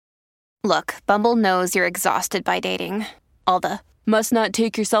Look, Bumble knows you're exhausted by dating. All the must not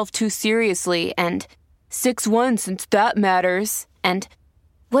take yourself too seriously and 6'1" since that matters. And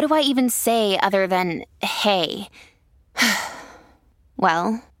what do I even say other than hey?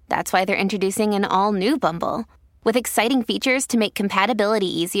 Well, that's why they're introducing an all-new Bumble with exciting features to make compatibility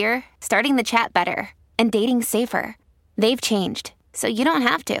easier, starting the chat better, and dating safer. They've changed, so you don't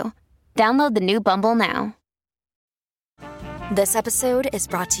have to. Download the new Bumble now. This episode is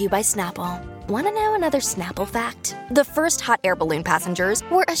brought to you by Snapple. Want to know another Snapple fact? The first hot air balloon passengers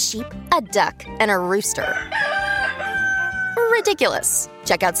were a sheep, a duck, and a rooster. Ridiculous.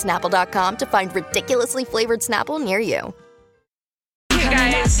 Check out Snapple.com to find ridiculously flavored Snapple near you. Hey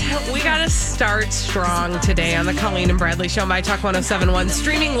guys, we got to start strong today on the Colleen and Bradley Show, My Talk 1071,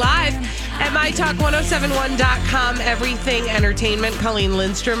 streaming live at MyTalk1071.com. Everything Entertainment. Colleen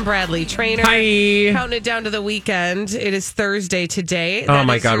Lindstrom, Bradley Trainer. Hi. Counting it down to the weekend. It is Thursday today. Oh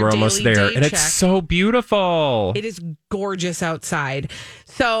my God, we're almost there. And it's so beautiful. It is gorgeous outside.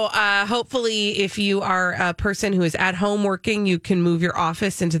 So hopefully if you are a person who is at home working, you can move your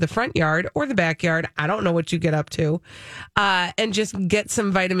office into the front yard or the backyard. I don't know what you get up to. And just get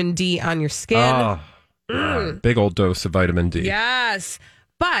some vitamin D on your skin. Oh, big old dose of vitamin D. Yes.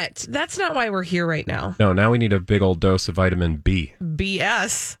 But that's not why we're here right now. No, now we need a big old dose of vitamin B.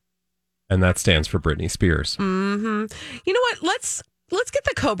 BS. And that stands for Britney Spears. Mm-hmm. You know what? Let's get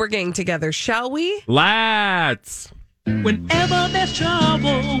the Cobra Gang together, shall we? Let's. Whenever there's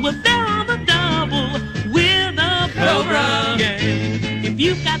trouble, we're there on the double. We're the Cobra Gang. If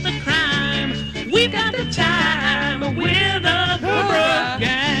you've got the crime, we've got the time. We're the Cobra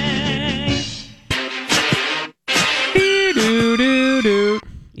Gang. Doo-doo-doo-doo.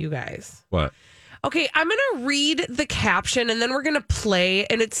 You guys. What? Okay, I'm going to read the caption and then we're going to play,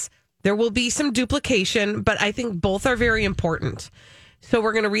 and there will be some duplication, but I think both are very important. So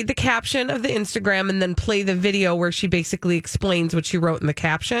we're going to read the caption of the Instagram and then play the video where she basically explains what she wrote in the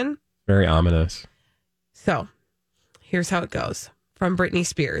caption. Very ominous. So here's how it goes from Britney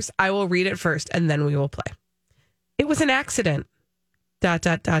Spears. I will read it first and then we will play. It was an accident. ...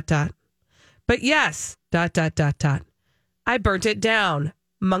 But yes, ... I burnt it down.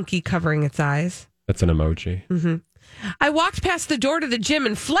 Monkey covering its eyes. That's an emoji. Mm-hmm. I walked past the door to the gym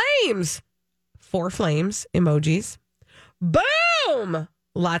in flames. 4 flames emojis. Boom!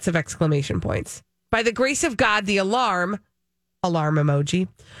 Lots of exclamation points. By the grace of God, the alarm emoji,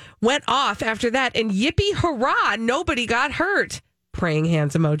 went off after that, and yippee hurrah, nobody got hurt. Praying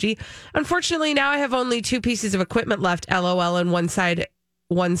hands emoji. Unfortunately, now I have only 2 pieces of equipment left, LOL, and one-sided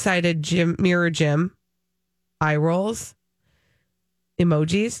mirror gym. Eye rolls.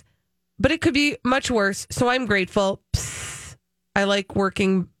 Emojis. But it could be much worse, so I'm grateful. Psst. I like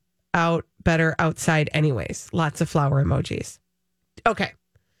working out better outside anyways. Lots of flower emojis. Okay.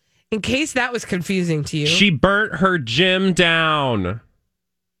 In case that was confusing to you. She burnt her gym down.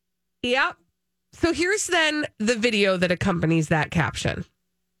 Yep. So here's then the video that accompanies that caption.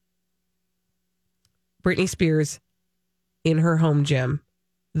 Britney Spears in her home gym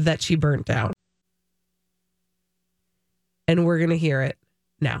that she burnt down. And we're going to hear it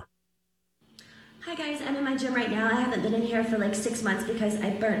now. Hi guys, I'm in my gym right now. I haven't been in here for like 6 months because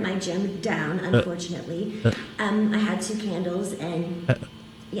I burnt my gym down, unfortunately. I had 2 candles and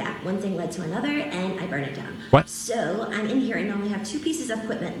one thing led to another and I burned it down. What? So I'm in here and only have 2 pieces of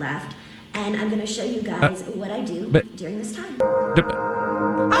equipment left and I'm going to show you guys what I do during this time.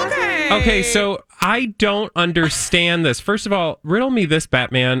 Okay, so I don't understand this. First of all, riddle me this,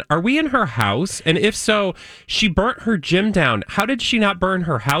 Batman. Are we in her house? And if so, she burnt her gym down. How did she not burn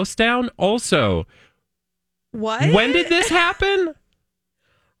her house down? Also, what? When did this happen?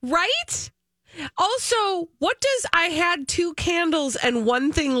 Right? Also, what does I had 2 candles and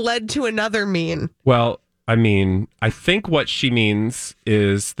one thing led to another mean? Well, I mean, I think what she means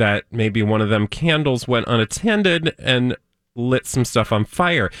is that maybe one of them candles went unattended and lit some stuff on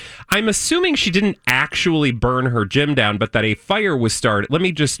fire. I'm assuming she didn't actually burn her gym down, but that a fire was started. Let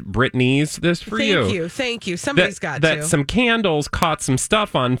me just Britney's this for you. Thank you. Somebody's got to. That some candles caught some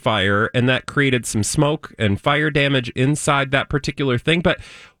stuff on fire, and that created some smoke and fire damage inside that particular thing. But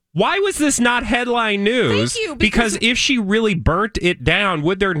why was this not headline news? Thank you. Because if she really burnt it down,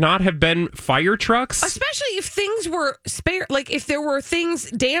 would there not have been fire trucks? Especially if things were spared, like if there were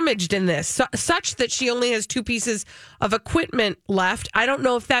things damaged in this, such that she only has 2 pieces of equipment left. I don't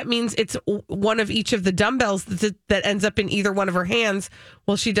know if that means it's one of each of the dumbbells that ends up in either one of her hands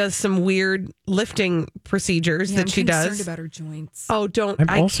while she does some weird lifting procedures that she does. I'm concerned about her joints. Oh, don't. I'm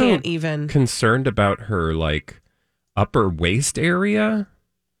I also can't even. concerned about her like upper waist area.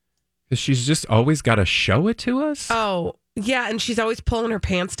 Because she's just always got to show it to us. Oh, Yeah, and she's always pulling her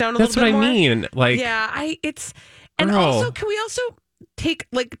pants down a That's little bit what I more. mean. Like, Yeah, and Girl. also, can we also take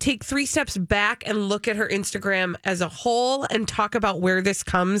 3 steps back and look at her Instagram as a whole and talk about where this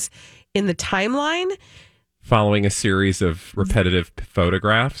comes in the timeline? following a series of repetitive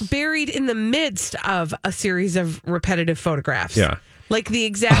photographs. Buried in the midst of a series of repetitive photographs. Yeah. Like the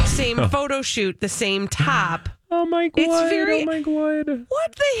exact same photo shoot, the same top. Oh my god! very- Oh my god!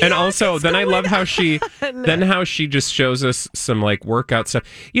 What the heck? And also, is then I going love how on? how she just shows us some like workout stuff.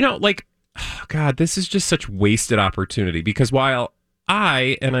 You know, like, oh God, this is just such wasted opportunity because while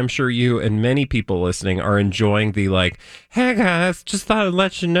I, and I'm sure you and many people listening are enjoying the like, hey guys, just thought I'd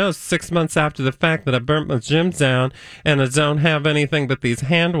let you know 6 months after the fact that I burnt my gym down and I don't have anything but these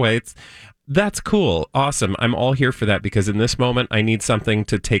hand weights. That's cool. Awesome. I'm all here for that because in this moment, I need something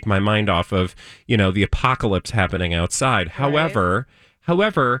to take my mind off of, the apocalypse happening outside. Right.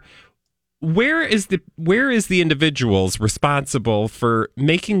 However, where is the individuals responsible for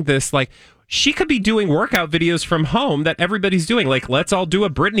making this like, she could be doing workout videos from home that everybody's doing. Like, let's all do a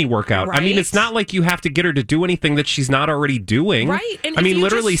Britney workout. I mean, Right. it's not like you have to get her to do anything that she's not already doing. Right. And I if mean, you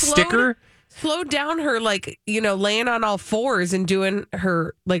literally just stick her. Slow down her, laying on all fours and doing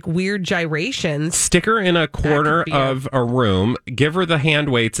her, weird gyrations. Stick her in a corner be of a room, give her the hand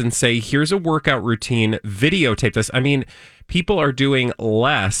weights and say, here's a workout routine, videotape this. I mean, people are doing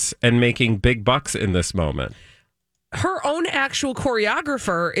less and making big bucks in this moment. Her own actual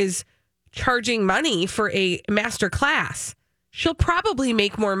choreographer is charging money for a master class. She'll probably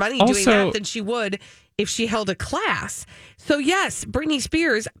make more money doing Also- that than she would if she held a class. So yes, Britney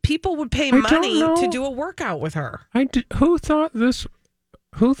Spears, people would pay don't money know. to do a workout with her. Who thought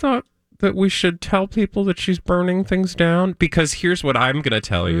that we should tell people that she's burning things down? Because here's what I'm going to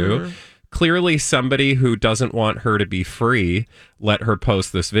tell you. Clearly, somebody who doesn't want her to be free let her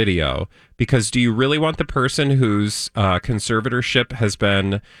post this video. Because do you really want the person whose conservatorship has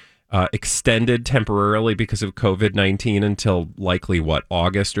been extended temporarily because of COVID-19 until likely,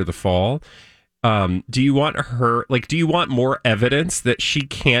 August or the fall? Do you want her, do you want more evidence that she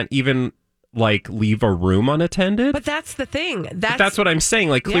can't even, leave a room unattended? But that's the thing. But that's what I'm saying.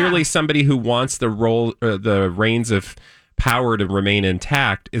 Clearly Yeah. somebody who wants the reins of power to remain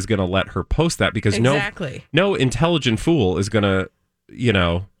intact is going to let her post that because Exactly. no intelligent fool is going to,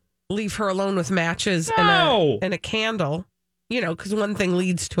 Leave her alone with matches No. and a candle, because one thing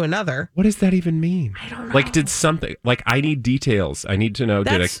leads to another. what does that even mean? I don't know. Did something, I need details. I need to know,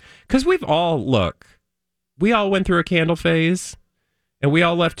 That's- because we all went through a candle phase and we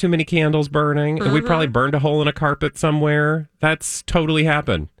all left too many candles burning and we probably burned a hole in a carpet somewhere. That's totally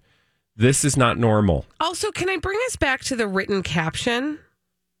happened. This is not normal. Also, can I bring us back to the written caption?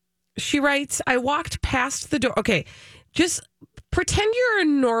 She writes, I walked past the door. Okay, just pretend you're a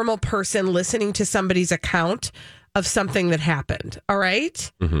normal person listening to somebody's account of something that happened. All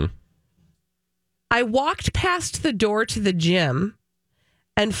right? Mm-hmm. I walked past the door to the gym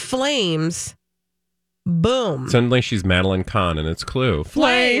and flames, boom. Suddenly she's Madeline Kahn and it's Clue.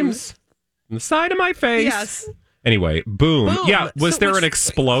 Flames. On the side of my face. Yes. Anyway, boom. Boom. Yeah, was So there which- an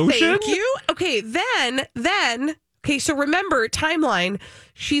explosion? Thank you. Okay, then, okay, so remember, timeline,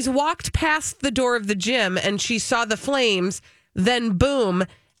 she's walked past the door of the gym and she saw the flames, then boom,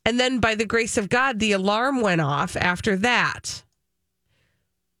 and then by the grace of God, the alarm went off after that.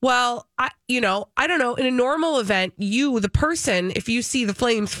 Well, I don't know, in a normal event, you, the person, if you see the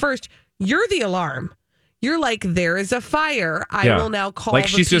flames first, you're the alarm. You're like, there is a fire. I Yeah. will now call Like the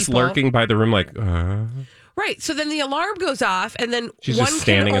she's just people. lurking by the room Right. So then the alarm goes off, and then She's one just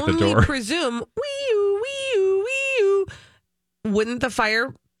standing can at the only door. presume, wee-oo. Wouldn't the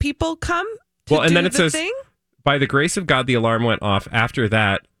fire people come to Well, and do then it the says, thing? by the grace of God, the alarm went off after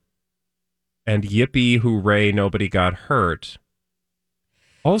that. And yippee, hooray, nobody got hurt.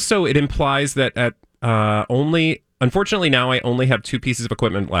 Also, it implies that unfortunately now I only have 2 pieces of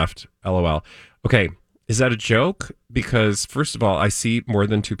equipment left. LOL. Okay. Is that a joke? Because first of all, I see more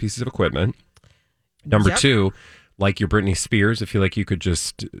than 2 pieces of equipment. Number Yep. 2, like your Britney Spears, I feel like you could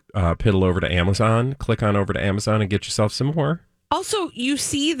just piddle over to Amazon, click on over to Amazon and get yourself some more. Also, you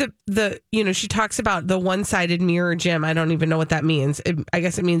see the she talks about the one-sided mirror gym. I don't even know what that means. I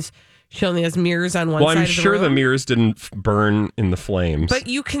guess it means she only has mirrors on one Well, side I'm of the sure room. the mirrors didn't burn in the flames. But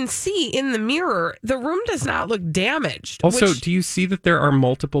you can see in the mirror, the room does not look damaged. Also, which- do you see that there are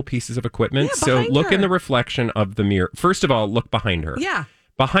multiple pieces of equipment? Yeah, So behind look in her. the reflection of the mirror. First of all, look behind her. yeah,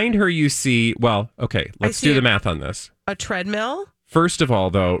 Behind her, you see, well, okay, let's see do the it. math on this. a treadmill. First of all,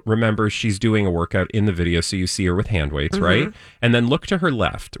 though, remember she's doing a workout in the video, so you see her with hand weights, right? And then look to her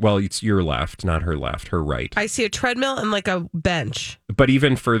left. Well, it's your left, not her left, her right. I see a treadmill and like a bench. But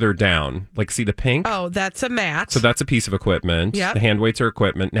even further down, like see the pink? Oh, that's a mat. So that's a piece of equipment. Yep. The hand weights are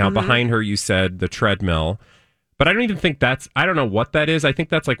equipment. Now behind her, you said the treadmill. But I don't even think I don't know what that is. I think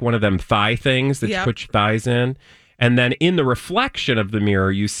that's like one of them thigh things that you put your thighs in. And then in the reflection of the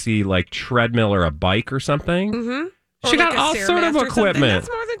mirror, you see like treadmill or a bike or something. Mm-hmm. She got all sort of equipment. That's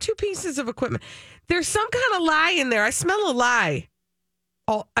more than 2 pieces of equipment. There's some kind of lie in there. I smell a lie.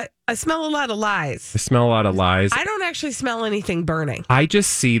 Oh, I smell a lot of lies. I smell a lot of lies. I don't actually smell anything burning. I just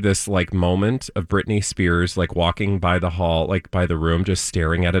see this like moment of Britney Spears like walking by the hall, like by the room, just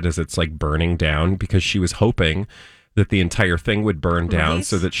staring at it as it's like burning down because she was hoping that the entire thing would burn down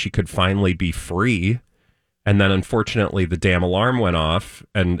so that she could finally be free. And then unfortunately the damn alarm went off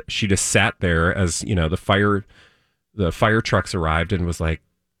and she just sat there as, you know, the fire trucks arrived and was like,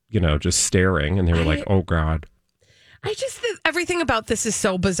 you know, just staring. And they were like, oh, God. I just think everything about this is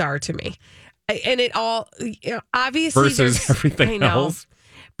so bizarre to me. And it all, you know, obviously. Versus everything else.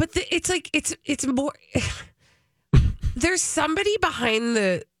 But it's like, it's more. There's somebody behind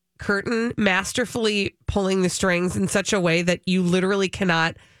the curtain masterfully pulling the strings in such a way that you literally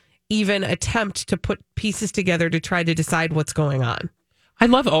cannot even attempt to put pieces together to try to decide what's going on. I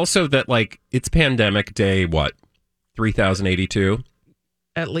love also that, like, it's pandemic day, 3,082?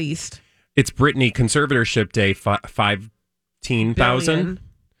 At least. It's Britney conservatorship day, 15,000.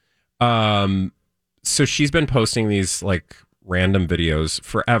 So she's been posting these, like, random videos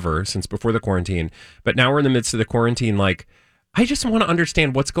forever, since before the quarantine. But now we're in the midst of the quarantine, like, I just want to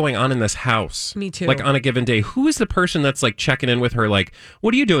understand what's going on in this house. Me too. Like, on a given day, who is the person that's, like, checking in with her, like,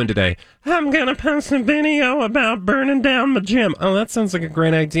 what are you doing today? I'm going to post a video about burning down the gym. Oh, that sounds like a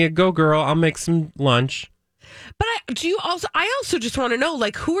great idea. Go, girl. I'll make some lunch. But I also just want to know,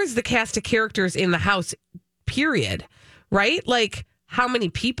 like, who is the cast of characters in the house, period, right? Like, how many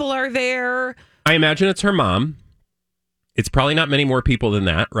people are there? I imagine it's her mom. It's probably not many more people than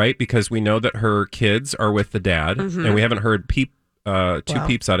that, right? Because we know that her kids are with the dad, and we haven't heard peeps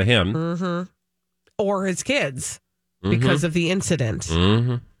out of him. Mm-hmm. Or his kids, because of the incident.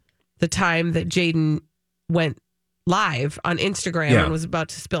 Mm-hmm. The time that Jaden went live on Instagram and was about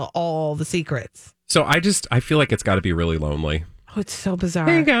to spill all the secrets. So I feel like it's got to be really lonely. Oh, it's so bizarre.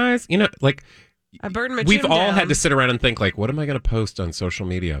 Hey, guys. You know, like, I burned my we've gym all down. had to sit around and think, like, what am I going to post on social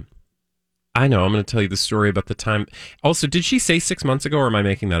media? I know. I'm going to tell you the story about the time. Also, did she say 6 months ago, or am I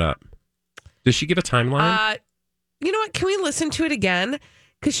making that up? Does she give a timeline? You know what? Can we listen to it again?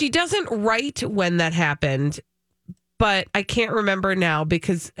 Because she doesn't write when that happened, but I can't remember now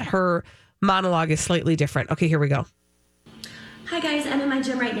because her monologue is slightly different. Okay, here we go. Hi guys, I'm in my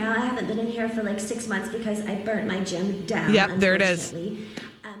gym right now. I haven't been in here for like 6 months because I burnt my gym down. Yep, there it is.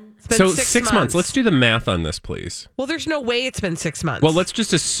 It's been So 6 months. Let's do the math on this, please. Well, there's no way it's been 6 months. Well, let's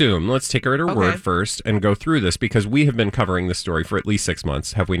just assume. Let's take her at her word first and go through this because we have been covering this story for at least 6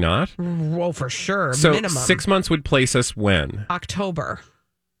 months, have we not? Well, for sure. So minimum. 6 months would place us when? October.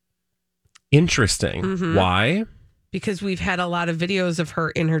 Interesting. Mm-hmm. Why? Because we've had a lot of videos of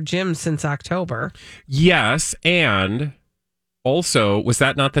her in her gym since October. Yes, and also, was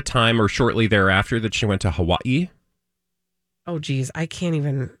that not the time or shortly thereafter that she went to Hawaii? Oh, geez. I can't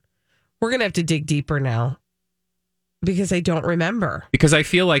even. We're going to have to dig deeper now because I don't remember. Because I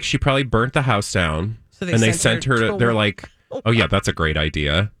feel like she probably burnt the house down So and they sent her to, they're like, oh, yeah, that's a great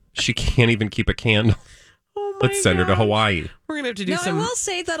idea. She can't even keep a candle. Oh my Let's send her to Hawaii. We're going to have to do Now, some. I will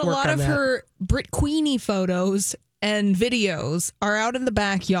say that a work lot on of that. her Brit Queenie photos and videos are out in the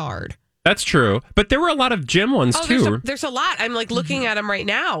backyard. That's true. But there were a lot of gym ones, too. There's a lot. I'm like looking at them right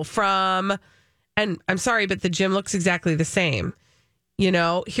now and I'm sorry, but the gym looks exactly the same. You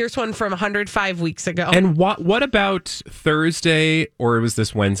know, here's one from 105 weeks ago. And what about Thursday, or was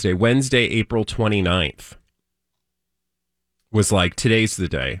this Wednesday? Wednesday, April 29th. Was like, today's the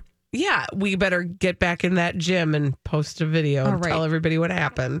day. Yeah, we better get back in that gym and post a video and tell everybody what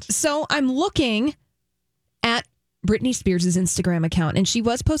happened. So I'm looking at Britney Spears' Instagram account, and she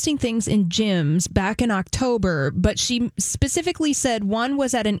was posting things in gyms back in October, but she specifically said one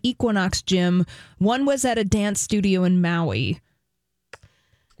was at an Equinox gym, one was at a dance studio in Maui.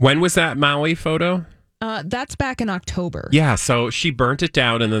 When was that Maui photo? That's back in October. Yeah, so she burnt it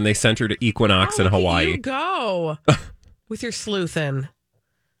down and then they sent her to Equinox in Hawaii. You go with your sleuthin'.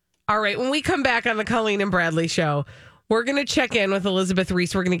 All right, when we come back on the Colleen and Bradley show, we're going to check in with Elizabeth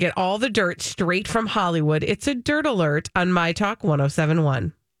Reese. We're going to get all the dirt straight from Hollywood. It's a dirt alert on My Talk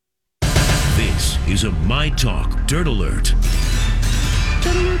 107.1. This is a My Talk Dirt Alert.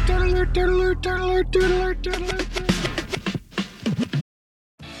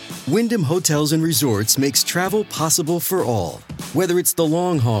 Wyndham Hotels and Resorts makes travel possible for all. Whether it's the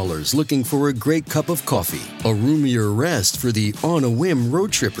long haulers looking for a great cup of coffee, a roomier rest for the on-a-whim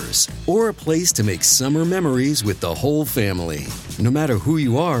road trippers, or a place to make summer memories with the whole family. No matter who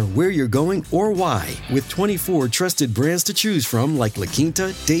you are, where you're going, or why, with 24 trusted brands to choose from like La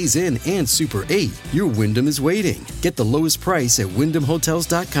Quinta, Days Inn, and Super 8, your Wyndham is waiting. Get the lowest price at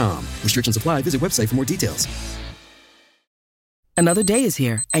WyndhamHotels.com. Restrictions apply. Visit website for more details. Another day is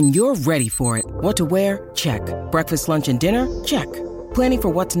here, and you're ready for it. What to wear? Check. Breakfast, lunch, and dinner? Check. Planning for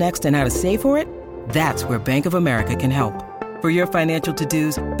what's next and how to save for it? That's where Bank of America can help. For your financial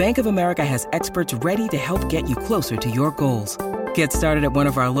to-dos, Bank of America has experts ready to help get you closer to your goals. Get started at one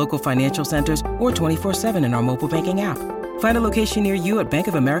of our local financial centers or 24/7 in our mobile banking app. Find a location near you at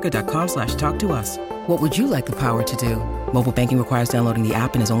bankofamerica.com/talktous. What would you like the power to do? Mobile banking requires downloading the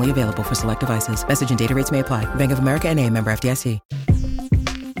app and is only available for select devices. Message and data rates may apply. Bank of America N.A., member FDIC.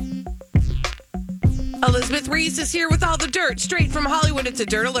 Elizabeth Reese is here with all the dirt straight from Hollywood. It's a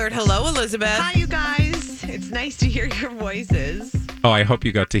Dirt Alert. Hello, Elizabeth. Hi, you guys. It's nice to hear your voices. Oh, I hope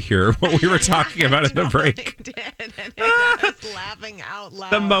you got to hear what we were talking about in the break. I did, and I was laughing out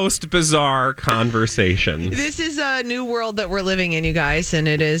loud. The most bizarre conversation. This is a new world that we're living in, you guys, and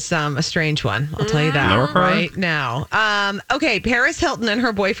it is a strange one. I'll tell you that right now. Okay, Paris Hilton and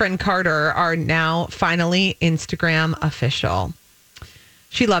her boyfriend Carter are now finally Instagram official.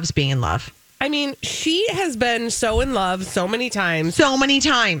 She loves being in love. I mean, she has been so in love so many times. So many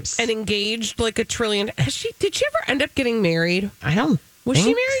times. And engaged like a trillion. Did she ever end up getting married? I don't Was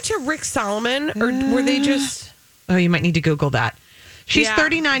she married to Rick Solomon? Or were they just... Oh, you might need to Google that. She's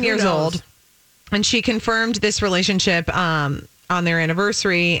 39 years knows? old. And she confirmed this relationship on their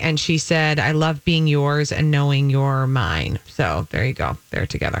anniversary. And she said, I love being yours and knowing you're mine. So there you go. They're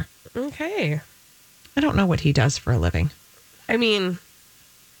together. Okay. I don't know what he does for a living. I mean...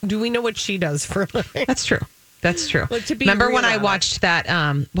 Do we know what she does for a living? That's true. That's true. Like, to be Remember when I real watched that,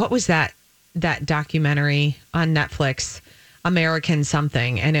 what was that documentary on Netflix, American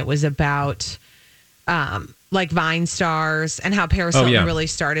something, and it was about like Vine stars and how Paris Hilton really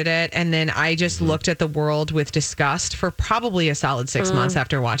started it. And then I just looked at the world with disgust for probably a solid 6 months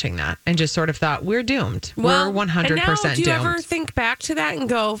after watching that and just sort of thought, we're doomed. Well, we're 100% and now, doomed. do you ever think back to that and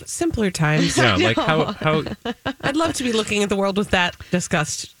go, simpler times? Yeah, like how I'd love to be looking at the world with that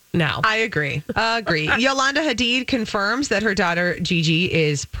disgust now. I agree. Yolanda Hadid confirms that her daughter Gigi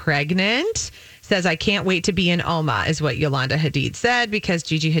is pregnant. Says, I can't wait to be in Oma, is what Yolanda Hadid said, because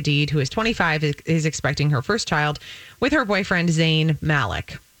Gigi Hadid, who is 25, is expecting her first child with her boyfriend, Zayn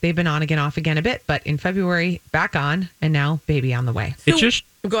Malik. They've been on again, off again a bit, but in February, back on, and now baby on the way.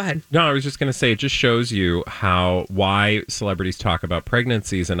 Go ahead. No, I was just going to say, it just shows you why celebrities talk about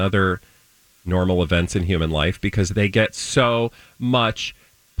pregnancies and other normal events in human life, because they get so much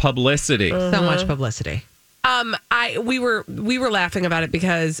publicity. So much publicity. We were laughing about it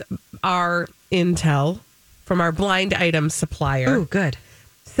because our intel from our blind item supplier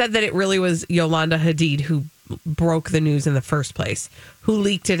said that it really was Yolanda Hadid who broke the news in the first place, who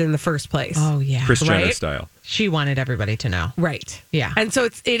leaked it in the first place. Oh, yeah. Kris Jenner style. She wanted everybody to know. Right. Yeah. And so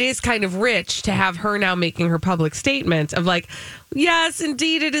it is kind of rich to have her now making her public statement of like, yes,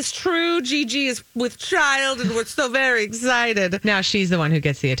 indeed, it is true. Gigi is with child and we're so very excited. Now she's the one who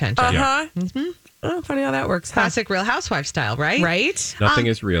gets the attention. Uh-huh. Mm-hmm. Oh, funny how that works. Classic Real Housewife style, right? Right. Nothing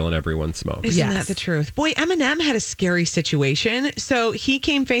is real and everyone smokes. Isn't that the truth? Boy, Eminem had a scary situation. So he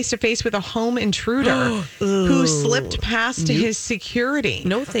came face to face with a home intruder who slipped past his security.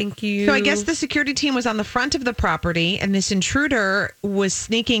 No, thank you. So I guess the security team was on the front of the property and this intruder was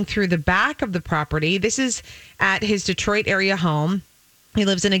sneaking through the back of the property. This is at his Detroit area home. He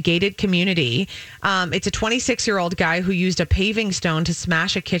lives in a gated community. It's a 26-year-old guy who used a paving stone to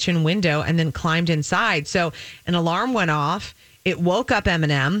smash a kitchen window and then climbed inside. So an alarm went off. It woke up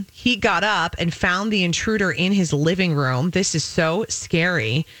Eminem. He got up and found the intruder in his living room. This is so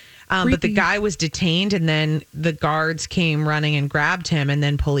scary. But the guy was detained and then the guards came running and grabbed him and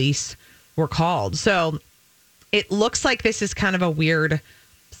then police were called. So it looks like this is kind of a weird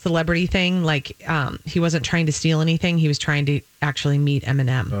celebrity thing. Like he wasn't trying to steal anything. He was trying to actually meet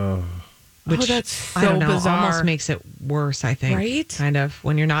Eminem. Which that's so I don't know, bizarre. Almost makes it worse, I think. Right? Kind of.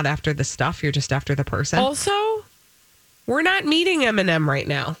 When you're not after the stuff, you're just after the person. Also, we're not meeting Eminem right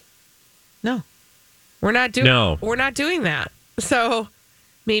now. No. We're not doing that. So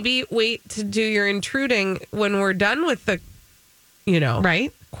maybe wait to do your intruding when we're done with the,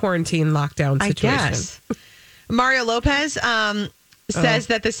 right? quarantine lockdown situation. I guess. Mario Lopez says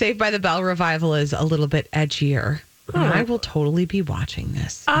that the Saved by the Bell revival is a little bit edgier. And I will totally be watching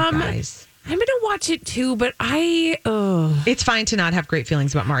this, you guys. I'm going to watch it too, but It's fine to not have great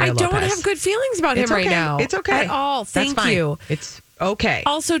feelings about Mario Lopez. I don't have good feelings about him right now. It's okay. At all. Thank That's fine. you. It's okay.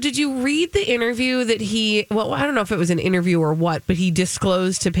 Also, did you read the interview that I don't know if it was an interview or what, but he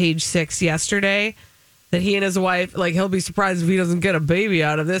disclosed to Page Six yesterday that he and his wife, he'll be surprised if he doesn't get a baby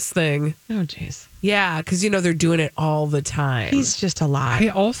out of this thing. Oh, jeez. Yeah, because, they're doing it all the time. He's just a lie.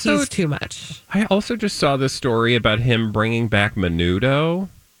 He's too much. I also just saw this story about him bringing back Menudo.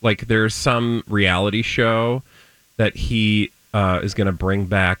 There's some reality show that he is going to bring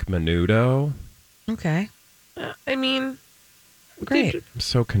back Menudo. Okay. I mean, great. I'm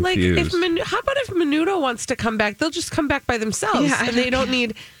so confused. How about if Menudo wants to come back? They'll just come back by themselves, and they don't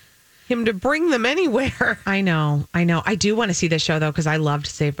need him to bring them anywhere. I know. I do want to see this show, though, because I loved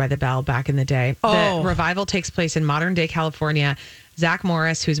Saved by the Bell back in the day. The revival takes place in modern-day California. Zach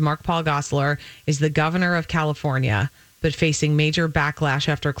Morris, who's Mark Paul Gosselaar, is the governor of California, but facing major backlash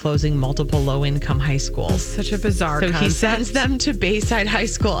after closing multiple low-income high schools. Such a bizarre concept. He sends them to Bayside High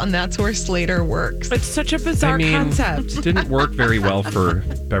School, and that's where Slater works. It's such a bizarre concept. It didn't work very well for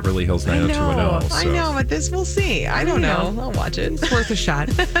Beverly Hills 90210. I know, but this we'll see. I don't know. I'll watch it. It's worth a shot.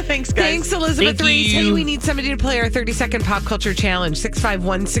 Thanks, guys. Thanks, Elizabeth Thank Reese. you. Hey, we need somebody to play our 30-second pop culture challenge.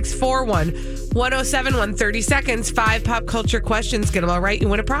 651-641-1071. 30 seconds, 5 pop culture questions. Get them all right. You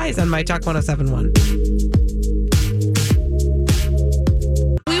win a prize on My Talk 1071.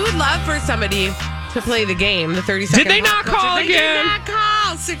 We would love for somebody to play the game, the 30-second. Did they not call again? They did not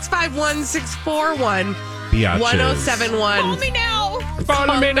call. 651-641. 1071. Call me now.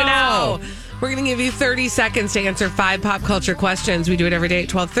 Follow me now. We're going to give you 30 seconds to answer 5 pop culture questions. We do it every day at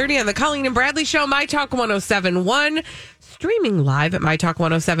 12:30 on the Colleen and Bradley Show, My Talk 1071. Streaming live at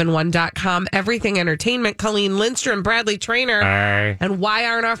MyTalk1071.com. Everything Entertainment. Colleen Lindstrom, Bradley Trainer. Hi. And why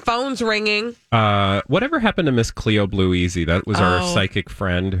aren't our phones ringing? Whatever happened to Miss Cleo Blue Easy? That was our psychic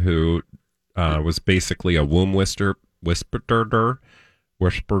friend who was basically a womb whisperer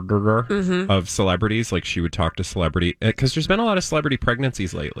of celebrities. She would talk to celebrity, because there's been a lot of celebrity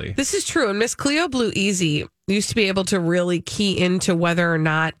pregnancies lately. This is true. And Miss Cleo Blue Easy used to be able to really key into whether or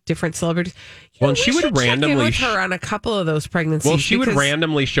not different celebrities. And she would randomly check in with her on a couple of those pregnancies. Well, she would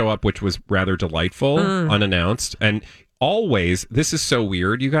randomly show up, which was rather delightful, unannounced. And always, this is so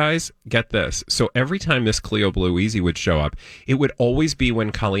weird, you guys. Get this. So every time Miss Cleo Blue Easy would show up, it would always be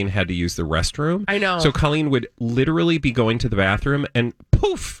when Colleen had to use the restroom. I know. So Colleen would literally be going to the bathroom, and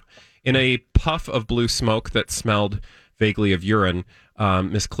poof, in a puff of blue smoke that smelled vaguely of urine,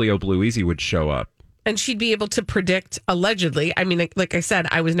 Miss Cleo Blue Easy would show up. And she'd be able to predict, allegedly. I mean, like I said,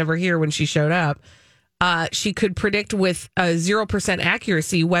 I was never here when she showed up. She could predict with 0%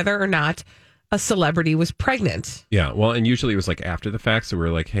 accuracy whether or not a celebrity was pregnant. Yeah, well, and usually it was after the fact, so we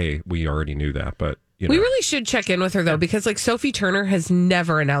were like, hey, we already knew that, but we really should check in with her, though, because Sophie Turner has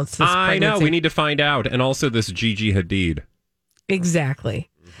never announced this pregnancy. I know, we need to find out. And also this Gigi Hadid.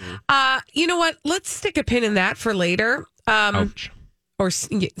 Exactly. Mm-hmm. You know what? Let's stick a pin in that for later. Ouch. Or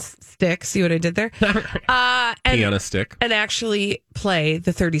stick. See what I did there? Piano stick. And actually play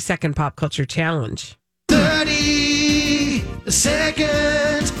the 30-second pop culture challenge. 30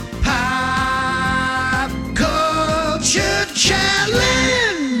 second pop culture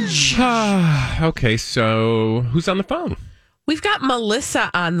challenge. Okay, so who's on the phone? We've got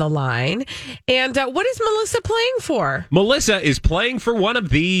Melissa on the line. And what is Melissa playing for? Melissa is playing for one of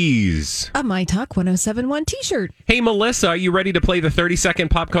these. A My Talk 1071 t-shirt. Hey, Melissa, are you ready to play the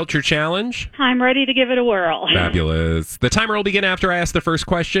 30-second pop culture challenge? I'm ready to give it a whirl. Fabulous. The timer will begin after I ask the first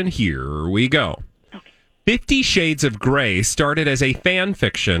question. Here we go. Okay. 50 Shades of Grey started as a fan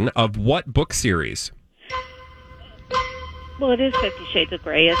fiction of what book series? Well, it is 50 Shades of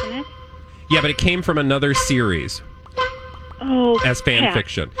Grey, isn't it? Yeah, but it came from another series. Oh, as fan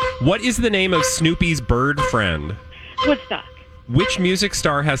fiction. What is the name of Snoopy's bird friend? Woodstock. Which music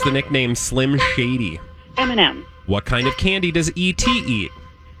star has the nickname Slim Shady? Eminem. What kind of candy does E.T. eat?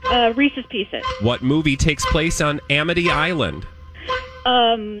 Reese's Pieces. What movie takes place on Amity Island?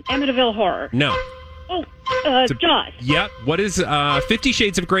 Amityville Horror. No. Oh, Jaws. Yep. What is 50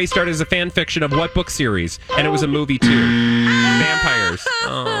 Shades of Grey started as a fan fiction of what book series? And it was a movie too. Vampires.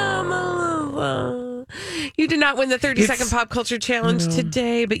 You did not win the 30-second pop culture challenge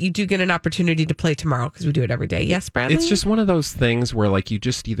today, but you do get an opportunity to play tomorrow because we do it every day. Yes, Bradley? It's just one of those things where you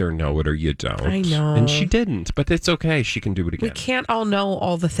just either know it or you don't. I know. And she didn't, but it's okay. She can do it again. We can't all know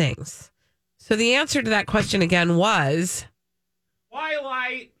all the things. So the answer to that question again was...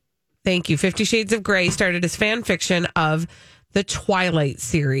 Twilight. Thank you. 50 Shades of Grey started as fan fiction of the Twilight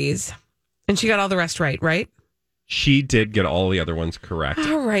series. And she got all the rest right? She did get all the other ones correct.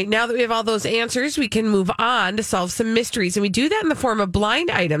 All right. Now that we have all those answers, we can move on to solve some mysteries. And we do that in the form of blind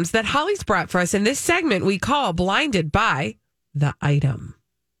items that Holly's brought for us. In this segment, we call Blinded by the Item.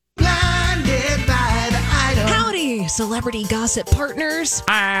 Blinded by the item. Howdy, celebrity gossip partners.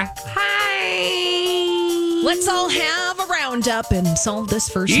 Hi. Let's all have a roundup and solve this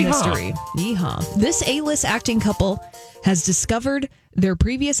first Yeehaw. mystery. Yeehaw. This A-list acting couple has discovered their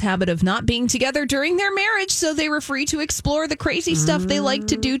previous habit of not being together during their marriage, so they were free to explore the crazy stuff they like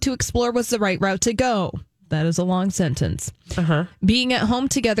to do. To explore was the right route to go. That is a long sentence. Being at home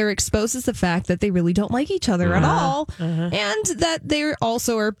together exposes the fact that they really don't like each other at all, and that they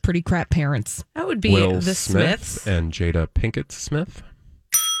also are pretty crap parents. That would be Will the Smith Smiths. and Jada Pinkett Smith.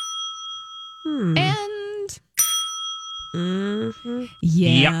 And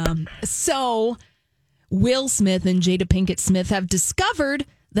yeah. So Will Smith and Jada Pinkett Smith have discovered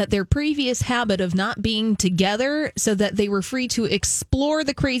that their previous habit of not being together so that they were free to explore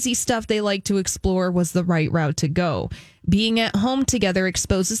the crazy stuff they like to explore was the right route to go. Being at home together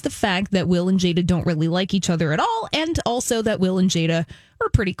exposes the fact that Will and Jada don't really like each other at all, and also that Will and Jada are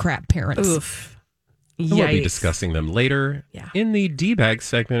pretty crap parents. Oof. We'll be discussing them later in the D-bag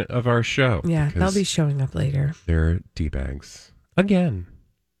segment of our show. Yeah, they'll because be showing up later. They're D-bags again.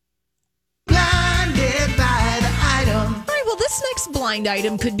 Blinded by the item. All right, well, this next blind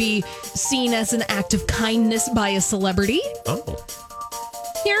item could be seen as an act of kindness by a celebrity. Oh.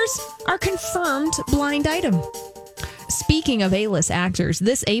 Here's our confirmed blind item. Speaking of A-list actors,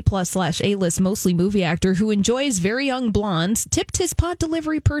 this A+/A-list mostly movie actor who enjoys very young blondes tipped his pot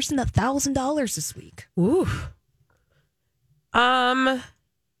delivery person $1,000 this week. Ooh.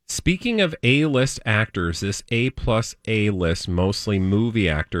 Speaking of A-list actors, this A+A-list mostly movie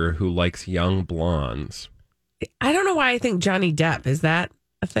actor who likes young blondes. I don't know why I think Johnny Depp. Is that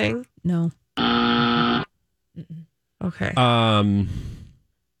a thing? No. Okay.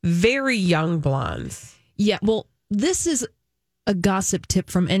 Very young blondes. Yeah, well, this is a gossip tip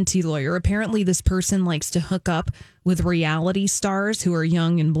from NT Lawyer. Apparently, this person likes to hook up with reality stars who are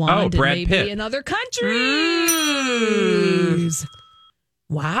young and blonde Brad and Pitt. maybe in other countries.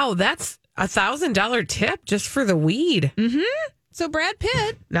 Wow, that's $1,000 tip just for the weed. So Brad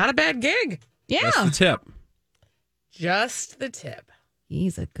Pitt, Not a bad gig. yeah, That's the tip. Just the tip.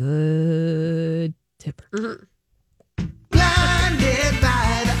 he's a good tipper. Blinded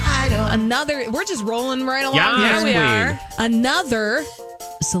by the item. We're just rolling right along. Yes, here. we are. Another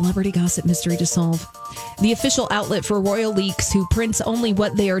celebrity gossip mystery to solve. The official outlet for Royal Leaks, who prints only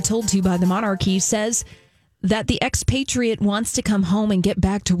what they are told to by the monarchy, says that the expatriate wants to come home and get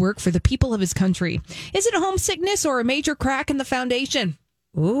back to work for the people of his country. Is it a homesickness or a major crack in the foundation?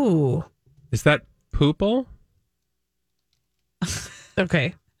 Ooh. Is that Poople?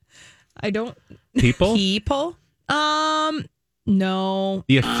 Okay. I don't. People? People? No.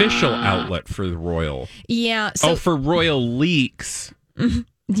 The official outlet for the royal. Yeah. So, for Royal Leaks.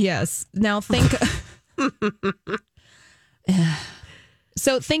 yes. Now think.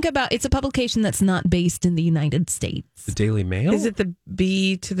 So think about, it's a publication that's not based in the United States. The Daily Mail? Is it the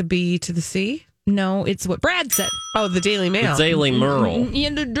B to the B to the C? No, it's what Brad said. Oh, the Daily Mail. The Daily Merle.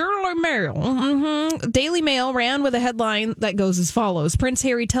 In the Daily Mail. Daily Mail ran with a headline that goes as follows. Prince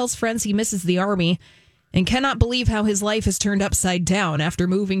Harry tells friends he misses the army and cannot believe how his life has turned upside down after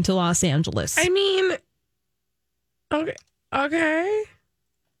moving to Los Angeles. I mean, okay.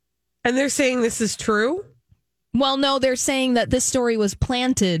 And they're saying this is true? Well, no, they're saying that this story was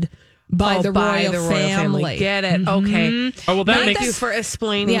planted by the royal family. Get it? Okay. Oh, well, that Thank makes you for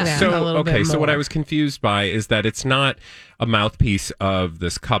explaining that So, a little bit more. so what I was confused by is that it's not a mouthpiece of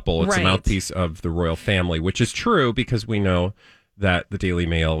this couple. It's Right. a mouthpiece of the royal family, which is true because we know that the Daily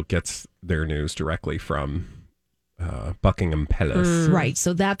Mail gets their news directly from Buckingham Palace. Right,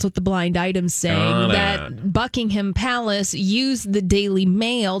 so that's what the blind item's saying, Got that it. Buckingham Palace used the Daily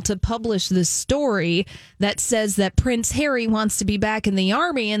Mail to publish this story that says that Prince Harry wants to be back in the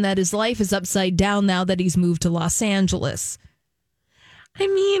army and that his life is upside down now that he's moved to Los Angeles. I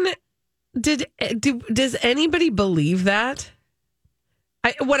mean, does anybody believe that?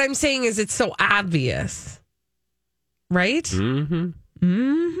 What I'm saying is it's so obvious. Right? Mm-hmm.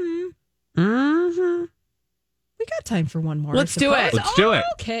 We got time for one more. Let's do it. Let's do it.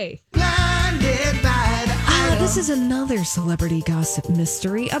 Okay. Blinded by the item. This is another celebrity gossip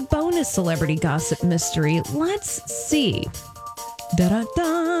mystery, a bonus celebrity gossip mystery. Let's see.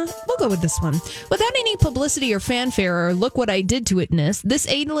 Da-da-da. We'll go with this one. Without any publicity or fanfare or look what I did to itness, this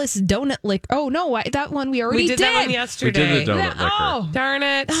A-list donut lick. Oh, no, that one we already We did that one yesterday. We did the donut liquor. Oh, darn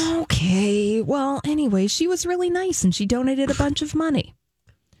it. Okay. Well, anyway, she was really nice and she donated a bunch of money.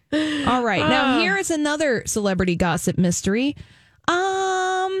 All right. Now, here is another celebrity gossip mystery.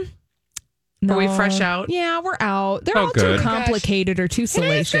 Are we fresh out? Yeah, we're out. They're Oh, all good. too complicated or too Can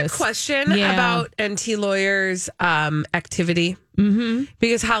I ask salacious. a question Yeah. about NT Lawyer's activity? Mm-hmm.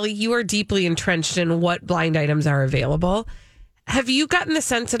 Because, Holly, you are deeply entrenched in what blind items are available. Have you gotten the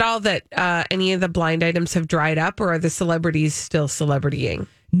sense at all that any of the blind items have dried up, or are the celebrities still celebritying?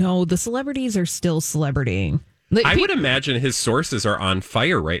 No, the celebrities are still celebritying. I would imagine his sources are on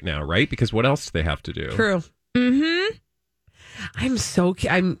fire right now, right? Because what else do they have to do? True. Mm-hmm.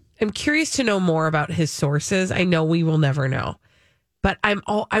 I'm curious to know more about his sources. I know we will never know, but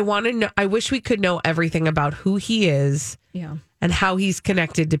I want to know. I wish we could know everything about who he is, Yeah. and how he's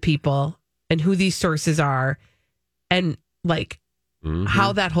connected to people, and who these sources are, and like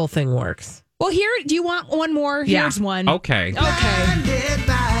how that whole thing works. Well, here, do you want one more? Yeah. Here's one. Okay. Blinded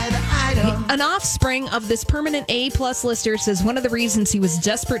by the item. An offspring of this permanent A-plus lister says one of the reasons he was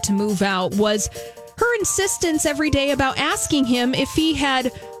desperate to move out was her insistence every day about asking him if he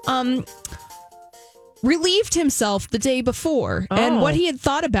had relieved himself the day before and what he had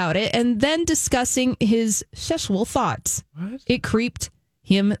thought about it, and then discussing his sexual thoughts. What? It creeped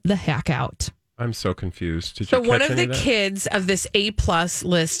him the heck out. I'm so confused. Did So you catch one of any the that? kids of this A+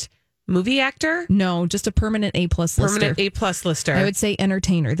 list movie actor, No, just a permanent A-plus lister. permanent A+ lister. I would say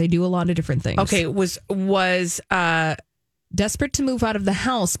entertainer. They do a lot of different things. Okay, was Desperate to move out of the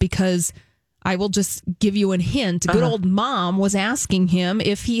house because I will just give you a hint. Good old mom was asking him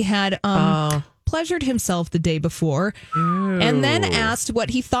if he had pleasured himself the day before, and then asked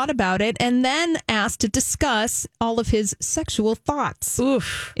what he thought about it, and then asked to discuss all of his sexual thoughts.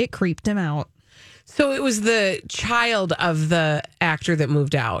 oof. It creeped him out. So it was the child of the actor that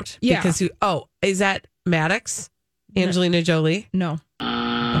moved out. Yeah. Because is that Maddox? Angelina Jolie? No.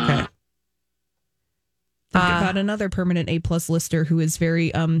 Okay. Think about another permanent A-plus lister who is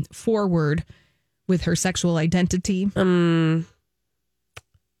very forward with her sexual identity.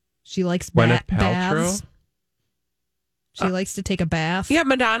 She likes Gwyneth baths. Paltrow? She likes to take a bath. Yeah,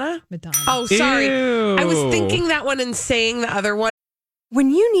 Madonna. Madonna. Oh, sorry. Ew. I was thinking that one and saying the other one. When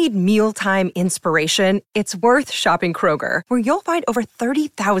you need mealtime inspiration, it's worth shopping Kroger, where you'll find over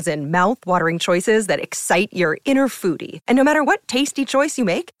 30,000 mouth-watering choices that excite your inner foodie. And no matter what tasty choice you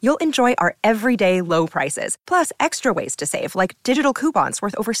make, you'll enjoy our everyday low prices, plus extra ways to save, like digital coupons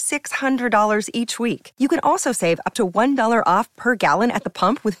worth over $600 each week. You can also save up to $1 off per gallon at the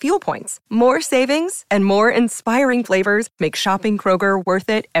pump with fuel points. More savings and more inspiring flavors make shopping Kroger worth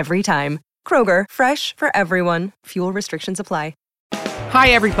it every time. Kroger, fresh for everyone. Fuel restrictions apply.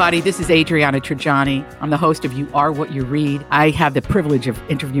 Hi, everybody. This is Adriana Trajani. I'm the host of You Are What You Read. I have the privilege of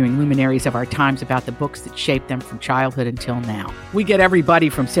interviewing luminaries of our times about the books that shaped them from childhood until now. We get everybody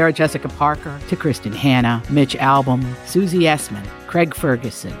from Sarah Jessica Parker to Kristen Hanna, Mitch Albom, Susie Essman, Craig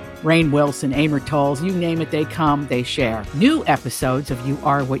Ferguson, Rainn Wilson, Amor Tolls, you name it, they come, they share. New episodes of You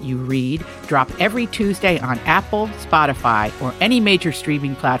Are What You Read drop every Tuesday on Apple, Spotify, or any major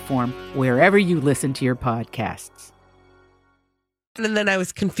streaming platform wherever you listen to your podcasts. And then I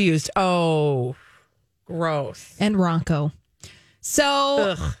was confused. Oh, gross. And Rocco.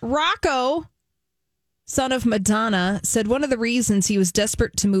 So Rocco, son of Madonna, said one of the reasons he was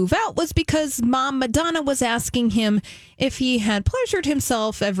desperate to move out was because Mom Madonna was asking him if he had pleasured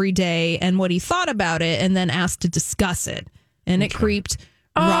himself every day and what he thought about it, and then asked to discuss it. And it creeped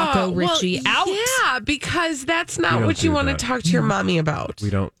Rocco Ritchie out. Yeah, because that's We not don't what you do want that. to talk to your mommy about. We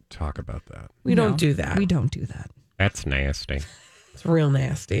don't talk about that. We don't do that. We don't do that. That's nasty. It's real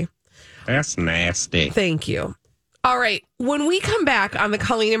nasty. That's nasty. Thank you. All right. When we come back on the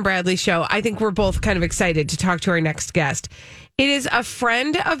Colleen and Bradley show, I think we're both kind of excited to talk to our next guest. It is a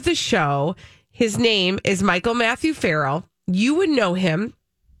friend of the show. His name is Michael Matthew Farrell. You would know him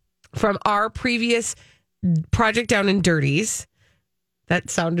from our previous project Down and Dirties. That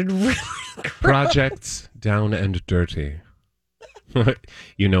sounded really gross. Projects Down and Dirty.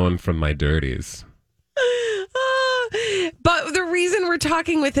 You know him from my dirties. But the reason we're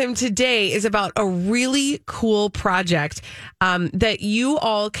talking with him today is about a really cool project that you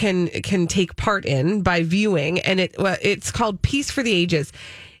all can take part in by viewing, and it's called Peace for the Ages.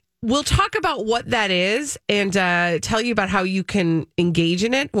 We'll talk about what that is and tell you about how you can engage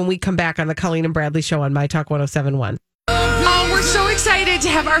in it when we come back on the Colleen and Bradley show on My Talk 107.1. Oh, we're so excited to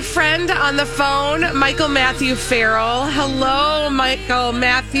have our friend on the phone, Michael Matthew Farrell. Hello, Michael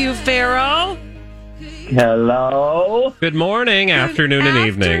Matthew Farrell. Hello. Good morning, afternoon, and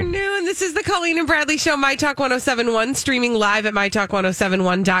evening. Afternoon. This is the Colleen and Bradley show, My Talk 107.1, streaming live at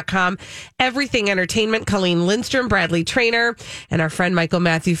mytalk1071.com. Everything Entertainment. Colleen Lindstrom, Bradley Trainer, and our friend Michael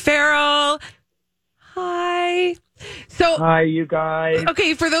Matthew Farrell. Hi. So, hi, you guys.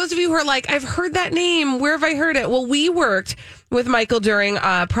 Okay, for those of you who are like, I've heard that name. Where have I heard it? Well, we worked with Michael during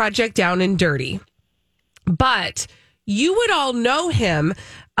Project Down and Dirty. But you would all know him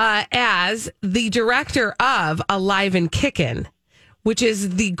as the director of Alive and Kickin', which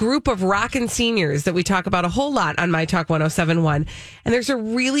is the group of rockin' seniors that we talk about a whole lot on My Talk 1071. And there's a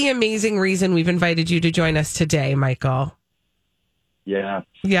really amazing reason we've invited you to join us today, Michael. Yeah.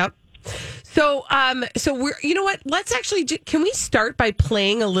 Yep. So we're, you know what? Let's actually, can we start by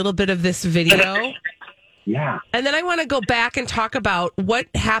playing a little bit of this video? Yeah. And then I want to go back and talk about what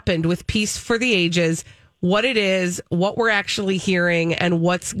happened with Peace for the Ages, what it is, what we're actually hearing, and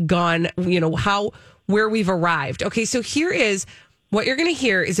what's gone, where we've arrived. Okay, so here is what you're going to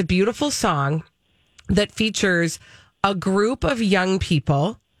hear is a beautiful song that features a group of young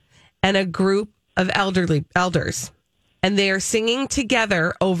people and a group of elders. And they are singing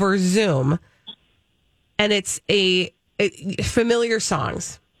together over Zoom. And it's a familiar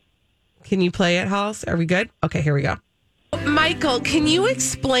songs. Can you play it, Halls? Are we good? Okay, here we go. Michael, can you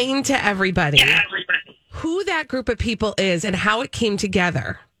explain to everybody who that group of people is and how it came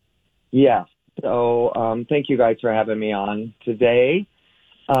together? Yeah. So thank you guys for having me on today.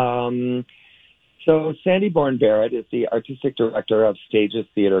 So Sandy Bourne-Barrett is the artistic director of Stages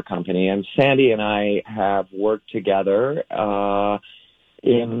Theater Company, and Sandy and I have worked together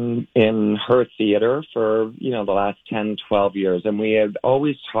in her theater for, the last 10, 12 years. And we have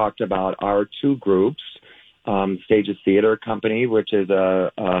always talked about our two groups, Stages Theater Company, which is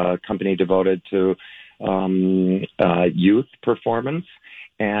a company devoted to youth performance,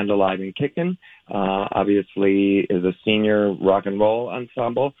 and Alive and Kickin', obviously is a senior rock and roll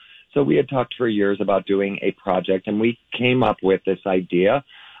ensemble. So we had talked for years about doing a project, and we came up with this idea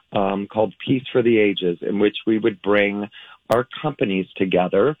called Peace for the Ages, in which we would bring our companies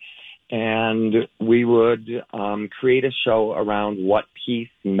together, and we would create a show around what peace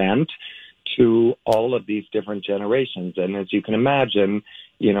meant to all of these different generations. And as you can imagine,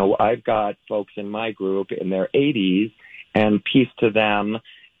 I've got folks in my group in their 80s, and peace to them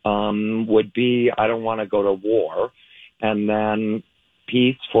would be, I don't want to go to war. And then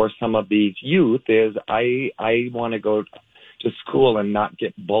peace for some of these youth is, I want to go to school and not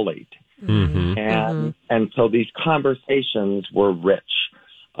get bullied. Mm-hmm. And so these conversations were rich.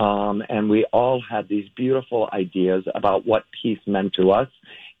 And we all had these beautiful ideas about what peace meant to us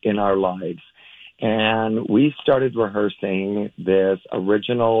in our lives. And we started rehearsing this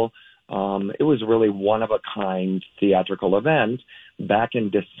original, it was really one-of-a-kind theatrical event back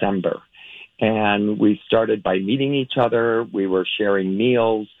in December. And we started by meeting each other. We were sharing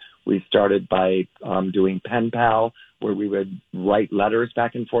meals. We started by doing pen pal, where we would write letters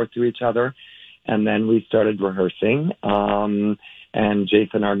back and forth to each other. And then we started rehearsing. And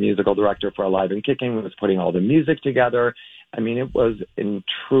Jason, our musical director for Alive and Kickin', was putting all the music together. I mean, it was a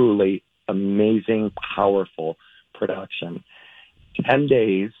truly amazing, powerful production. 10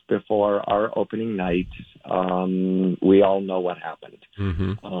 days before our opening night, we all know what happened.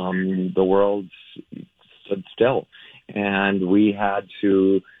 Mm-hmm. The world stood still, and we had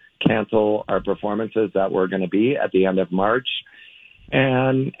to cancel our performances that were going to be at the end of March.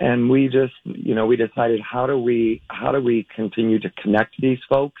 And we just, we decided, how do we continue to connect these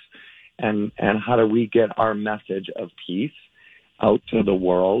folks, and how do we get our message of peace out to the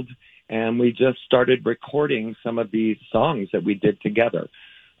world? And we just started recording some of these songs that we did together.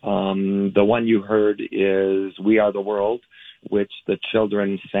 The one you heard is We Are the World, which the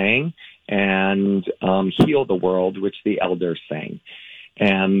children sang, and Heal the World, which the elders sang.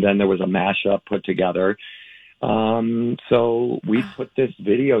 And then there was a mashup put together. So we put this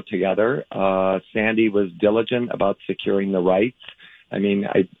video together. Sandy was diligent about securing the rights. I mean,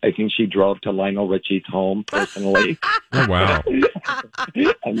 I think she drove to Lionel Richie's home personally. Oh, wow.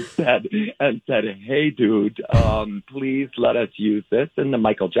 and said, hey, dude, please let us use this in the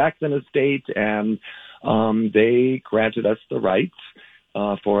Michael Jackson estate. And they granted us the rights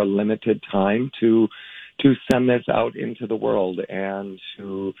for a limited time to send this out into the world and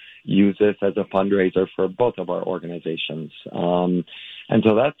to use this as a fundraiser for both of our organizations. And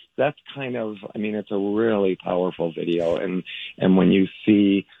so that's kind of, I mean, it's a really powerful video. And when you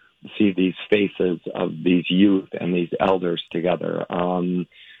see these faces of these youth and these elders together,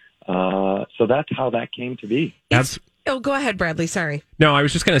 so that's how that came to be. Oh, go ahead, Bradley. Sorry. No, I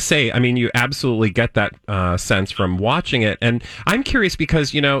was just going to say, I mean, you absolutely get that sense from watching it. And I'm curious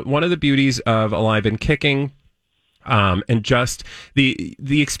because, one of the beauties of Alive and Kicking, and just the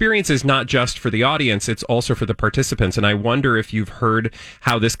experience is not just for the audience, it's also for the participants. And I wonder if you've heard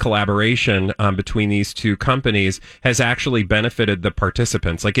how this collaboration between these two companies has actually benefited the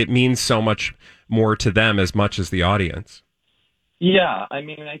participants. Like, it means so much more to them as much as the audience. Yeah, I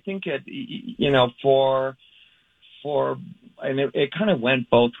mean, I think it, and it kind of went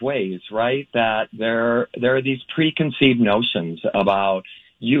both ways, right? That there are these preconceived notions about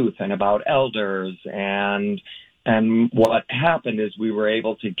youth and about elders, and what happened is we were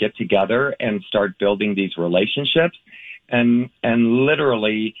able to get together and start building these relationships, and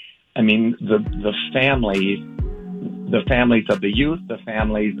literally, I mean, the families of the youth, the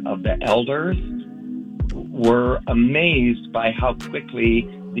families of the elders, were amazed by how quickly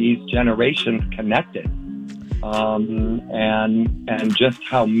these generations connected, and just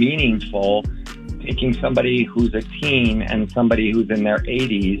how meaningful taking somebody who's a teen and somebody who's in their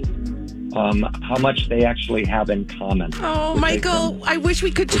 80s, how much they actually have in common. Oh, Michael, I wish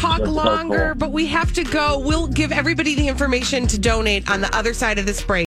we could talk longer, but we have to go. We'll give everybody the information to donate on the other side of this break.